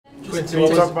Quincy, Can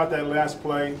you talk about that last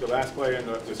play, the last play and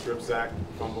the strip sack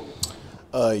fumble?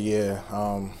 Yeah.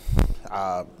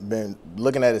 I've been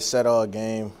looking at it set all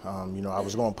game. You know, I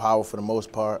was going power for the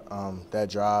most part. That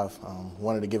drive,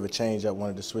 wanted to give a change up,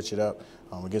 wanted to switch it up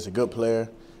against a good player.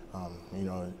 You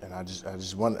know, and I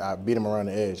beat him around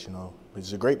the edge. You know,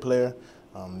 he's a great player.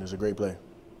 He's a great play.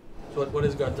 So what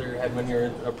is going through your head when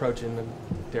you're approaching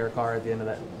Derek Carr at the end of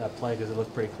that play? Because it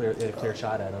looked pretty clear, they had a clear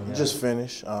shot at him. Yeah. Just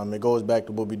finish. It goes back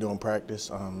to what we do in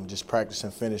practice. Just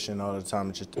practicing finishing all the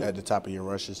time, just at the top of your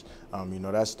rushes. You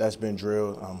know, that's been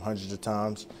drilled hundreds of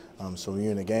times. So when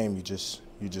you're in the game,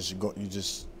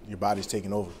 your body's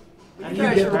taking over. When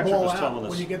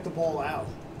you get the ball out,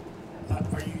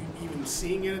 are you even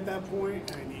seeing it at that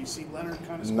point? I mean, do you see Leonard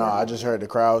kind of? No, I just heard the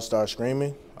crowd start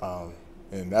screaming.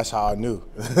 And that's how I knew.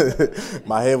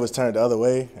 My head was turned the other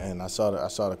way, and I saw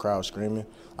the crowd screaming.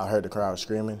 I heard the crowd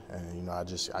screaming, and you know,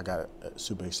 I got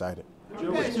super excited.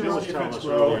 Joe was telling us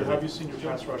earlier. Have you seen your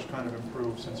pass rush kind of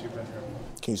improve since you've been here?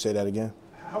 Can you say that again?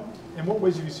 In what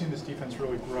ways have you seen this defense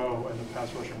really grow and the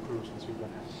pass rush improve since you've been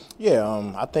here?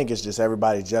 Yeah, I think it's just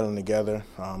everybody gelling together,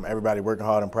 everybody working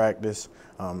hard in practice,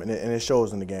 and it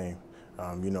shows in the game.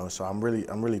 You know, so I'm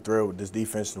really thrilled with this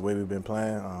defense, the way we've been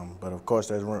playing. But of course,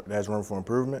 there's room for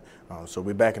improvement. So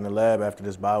we're back in the lab after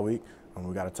this bye week, and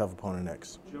we got a tough opponent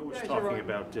next. Joe was talking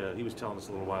about. He was telling us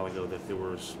a little while ago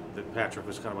that Patrick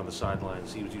was kind of on the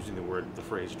sidelines. He was using the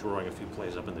phrase, drawing a few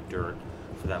plays up in the dirt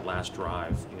for that last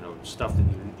drive. You know, stuff that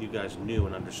you guys knew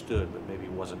and understood, but maybe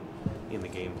wasn't in the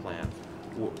game plan.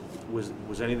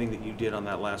 Was anything that you did on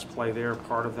that last play there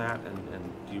part of that?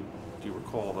 And do you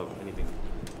recall anything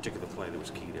particular play that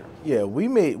was key there? Yeah, we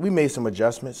made some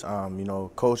adjustments. You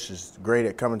know, coach is great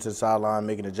at coming to the sideline,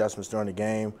 making adjustments during the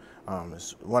game.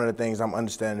 It's one of the things I'm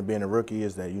understanding being a rookie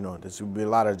is that, you know, there's will be a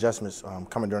lot of adjustments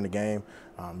coming during the game.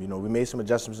 You know, we made some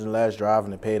adjustments in the last drive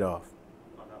and it paid off.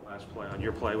 On that last play, on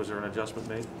your play, was there an adjustment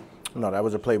made? No, that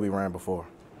was a play we ran before.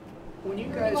 When you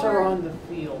guys are on the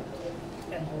field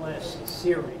in the last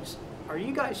series, are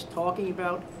you guys talking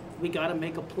about we got to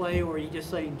make a play, or are you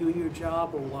just saying do your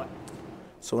job, or what?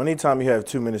 So anytime you have a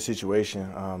 2-minute situation,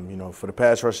 you know, for the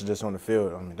pass rusher that's on the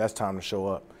field, I mean, that's time to show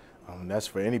up. That's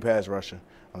for any pass rusher.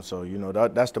 So you know,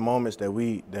 that's the moments that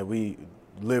we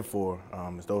live for.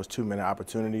 Is those 2-minute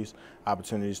opportunities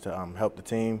to help the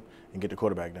team and get the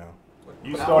quarterback down.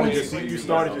 You started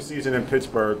your season in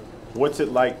Pittsburgh. What's it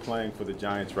like playing for the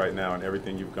Giants right now and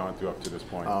everything you've gone through up to this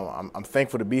point? I'm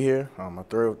thankful to be here. I'm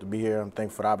thrilled to be here. I'm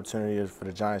thankful for the opportunity for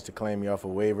the Giants to claim me off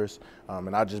of waivers.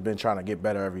 And I've just been trying to get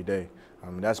better every day.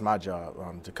 That's my job,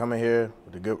 to come in here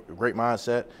with a great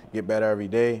mindset, get better every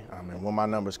day, and when my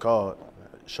number's called,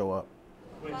 show up.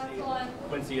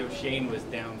 Quincy O'Shane was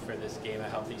down for this game, a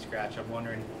healthy scratch. I'm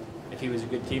wondering if he was a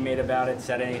good teammate about it,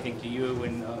 said anything to you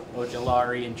and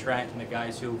Ojulari and Trent and the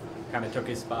guys who kind of took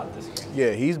his spot this game.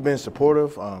 Yeah, he's been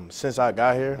supportive since I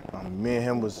got here. Me and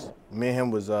him was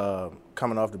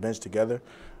coming off the bench together.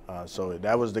 So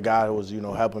that was the guy who was, you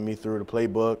know, helping me through the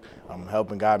playbook,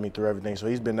 helping guide me through everything. So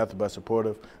he's been nothing but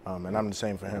supportive, and I'm the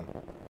same for him.